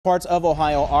Parts of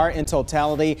Ohio are in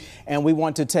totality, and we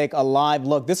want to take a live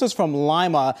look. This is from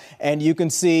Lima, and you can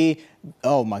see,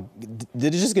 oh my,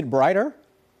 did it just get brighter?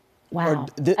 Wow,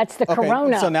 that's the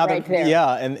corona so now right there.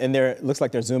 Yeah, and there it looks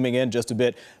like they're zooming in just a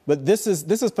bit. But this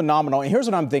is phenomenal. And here's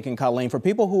what I'm thinking, Colleen, for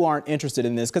people who aren't interested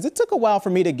in this, because it took a while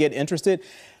for me to get interested.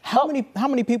 How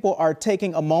many people are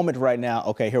taking a moment right now?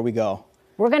 Okay, here we go.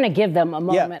 We're going to give them a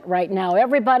moment right now.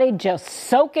 Everybody just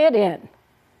soak it in.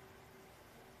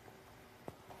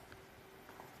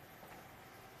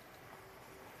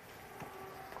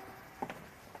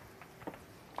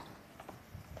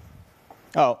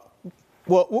 Oh,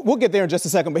 well, we'll get there in just a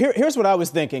second. But here's what I was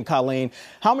thinking, Colleen.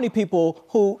 How many people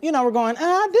who, were going,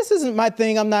 this isn't my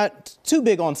thing. I'm not too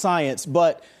big on science.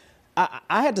 But I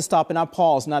had to stop and I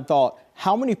paused and I thought,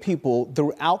 how many people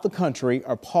throughout the country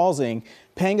are pausing,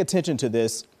 paying attention to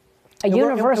this? A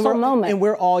universal moment. And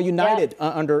we're all united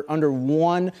under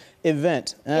one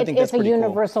event. And I think that's pretty cool. It's a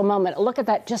universal moment. Look at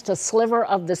that, just a sliver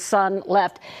of the sun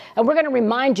left. And we're going to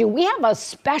remind you, we have a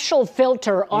special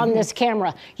filter on this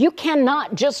camera. You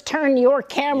cannot just turn your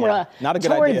camera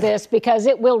toward this because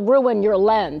it will ruin your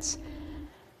lens.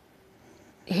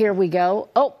 Here we go.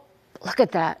 Oh, look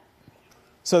at that.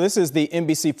 So this is the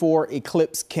NBC4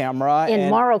 Eclipse camera. In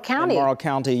Morrow County. In Morrow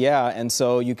County, yeah. And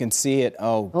so you can see it.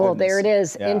 Oh, goodness. Oh, there it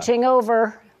is, inching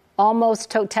over, almost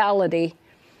totality.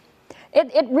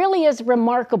 It really is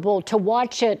remarkable to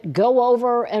watch it go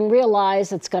over and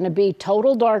realize it's going to be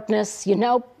total darkness,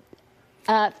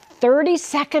 30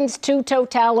 seconds to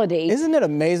totality. Isn't it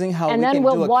amazing how and we then can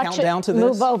we'll do a watch countdown it to this?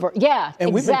 Move over. Yeah,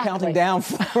 and we've been counting down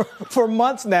for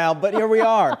months now, but here we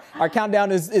are. Our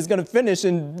countdown is going to finish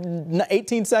in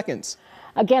 18 seconds.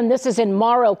 Again, this is in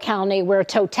Morrow County where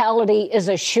totality is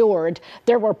assured.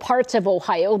 There were parts of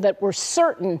Ohio that were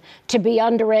certain to be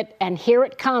under it, and here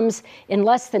it comes. In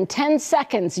less than 10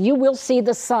 seconds, you will see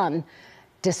the sun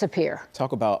disappear.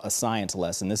 Talk about a science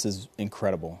lesson. This is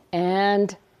incredible.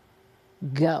 And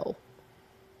go.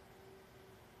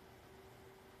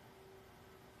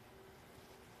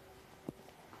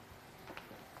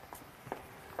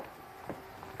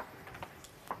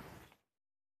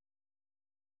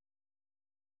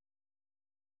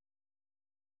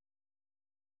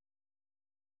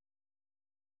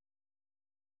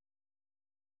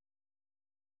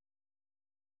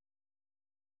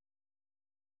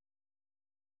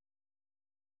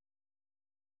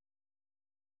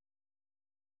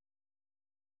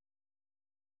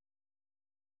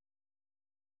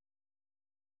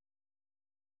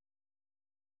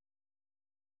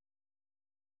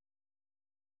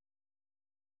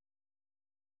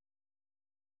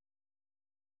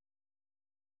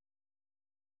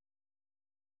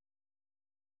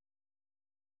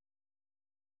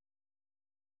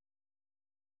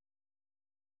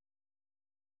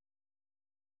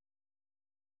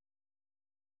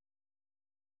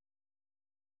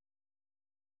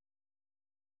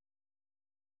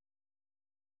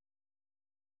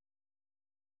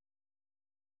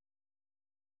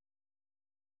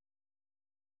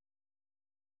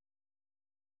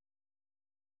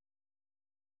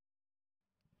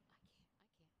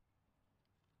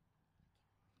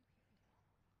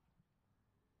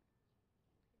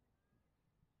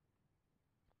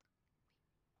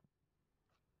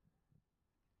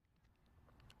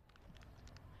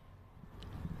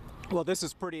 Well, this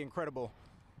is pretty incredible.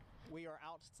 We are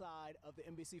outside of the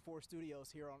NBC4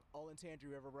 studios here on Olentangy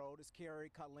River Road. It's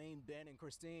Carrie, Colleen, Ben, and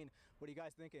Christine. What are you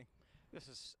guys thinking? This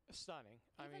is stunning.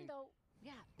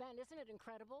 Yeah, Ben, isn't it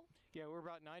incredible? Yeah, we're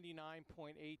about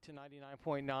 99.8 to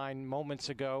 99.9 moments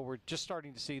ago. We're just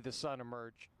starting to see the sun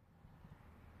emerge.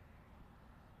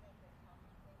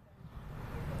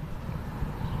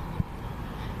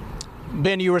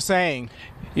 Ben, you were saying?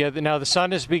 Yeah, now the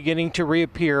sun is beginning to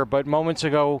reappear, but moments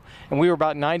ago, and we were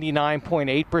about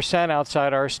 99.8%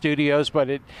 outside our studios, but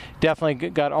it definitely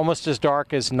got almost as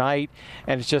dark as night,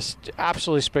 and it's just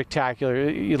absolutely spectacular.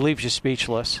 It leaves you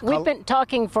speechless. We've been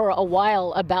talking for a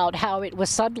while about how it was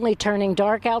suddenly turning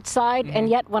dark outside, and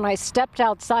yet when I stepped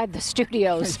outside the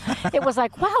studios, it was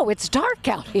like, wow, it's dark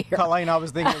out here. Colleen, I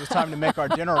was thinking it was time to make our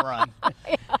dinner run.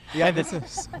 Yeah, this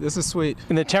is sweet.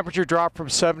 And the temperature dropped from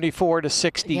 74 to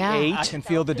 68. Yeah, I can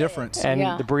feel the difference.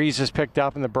 And the breeze has picked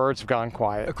up and the birds have gone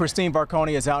quiet. Christine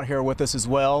Varconi is out here with us as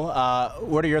well.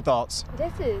 What are your thoughts?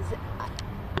 This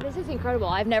is incredible.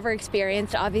 I've never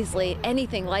experienced, obviously,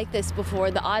 anything like this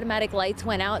before. The automatic lights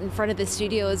went out in front of the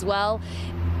studio as well.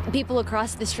 People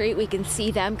across the street, we can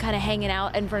see them kind of hanging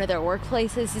out in front of their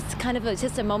workplaces. It's kind of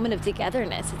just a moment of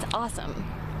togetherness. It's awesome.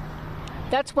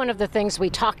 That's one of the things we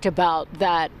talked about,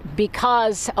 that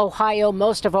because Ohio,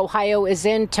 most of Ohio is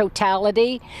in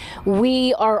totality,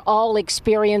 we are all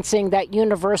experiencing that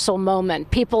universal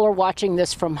moment. People are watching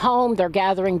this from home. They're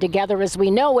gathering together, as we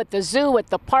know, at the zoo, at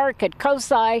the park, at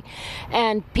COSI,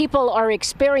 and people are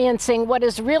experiencing what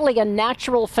is really a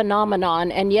natural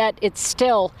phenomenon, and yet it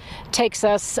still takes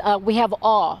us, we have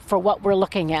awe for what we're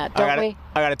looking at, don't we?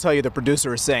 I got to tell you, the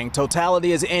producer is saying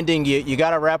totality is ending. You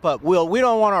got to wrap up. Will, we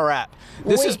don't want to wrap.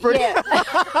 This is pretty. Yeah.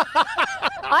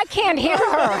 I can't hear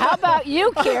her. How about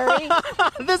you, Carrie?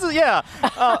 This is, yeah.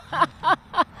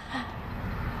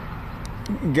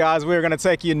 Guys, we're going to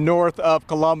take you north of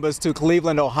Columbus to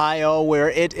Cleveland, Ohio, where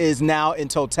it is now in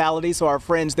totality. So our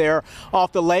friends there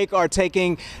off the lake are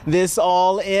taking this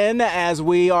all in as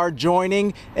we are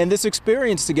joining in this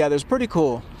experience together. It's pretty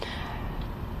cool.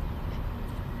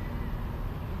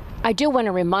 I do want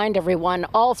to remind everyone,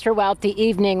 all throughout the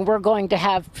evening, we're going to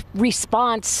have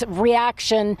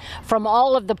reaction from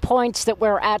all of the points that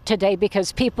we're at today,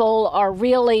 because people are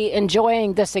really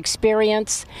enjoying this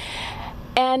experience.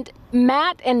 And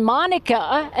Matt and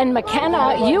Monica and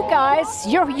McKenna, you guys,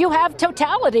 you have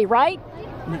totality, right?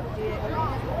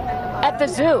 At the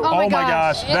zoo. Oh my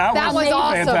gosh. That was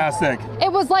awesome. Fantastic.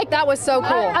 It was like, that was so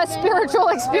cool. A spiritual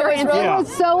experience. It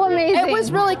was so amazing. It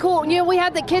was really cool. You know, we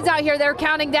had the kids out here, they're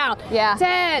counting down. Yeah.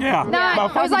 10, 9.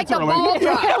 It was like the ball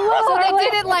drop. So they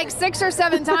did it like 6 or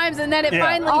 7 times, and then it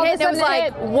finally hit, and it was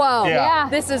like, whoa,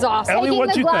 this is awesome. Ellie,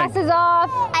 what'd you think? Taking the glasses off.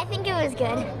 I think it was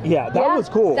good. Yeah, that was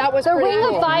cool. That was the pretty ring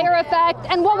cool. of fire effect,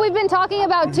 and what we've been talking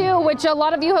about too, which a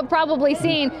lot of you have probably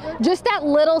seen, just that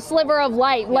little sliver of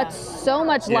light lets so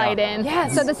much light in.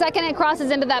 Yes. So the second it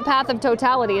crosses into that path of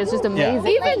totality is just amazing.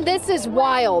 Even this is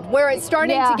wild, where it's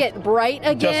starting to get bright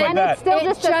again. Just like and that. it's still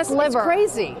just a sliver. It's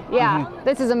crazy. Yeah,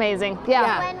 this is amazing.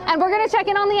 Yeah. And we're going to check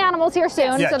in on the animals here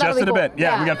soon. Yeah, so that'll just be in a cool. bit.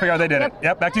 Yeah, we got to figure out how they did it.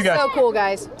 Yep, back to you guys. So cool,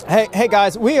 guys. Hey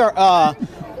guys, we are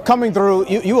coming through.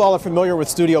 You all are familiar with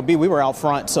Studio B. We were out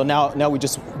front, so now we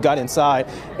just got inside,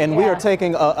 and we are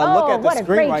taking a look at the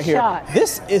screen right here.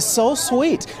 This is so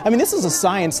sweet. I mean, this is a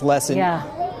science lesson.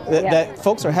 That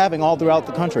folks are having all throughout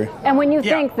the country. And when you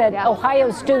think that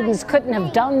Ohio students couldn't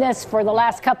have done this for the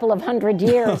last couple of 100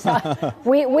 years,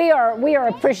 we are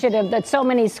appreciative that so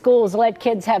many schools let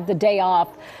kids have the day off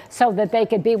so that they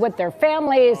could be with their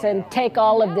families and take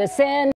all of this in.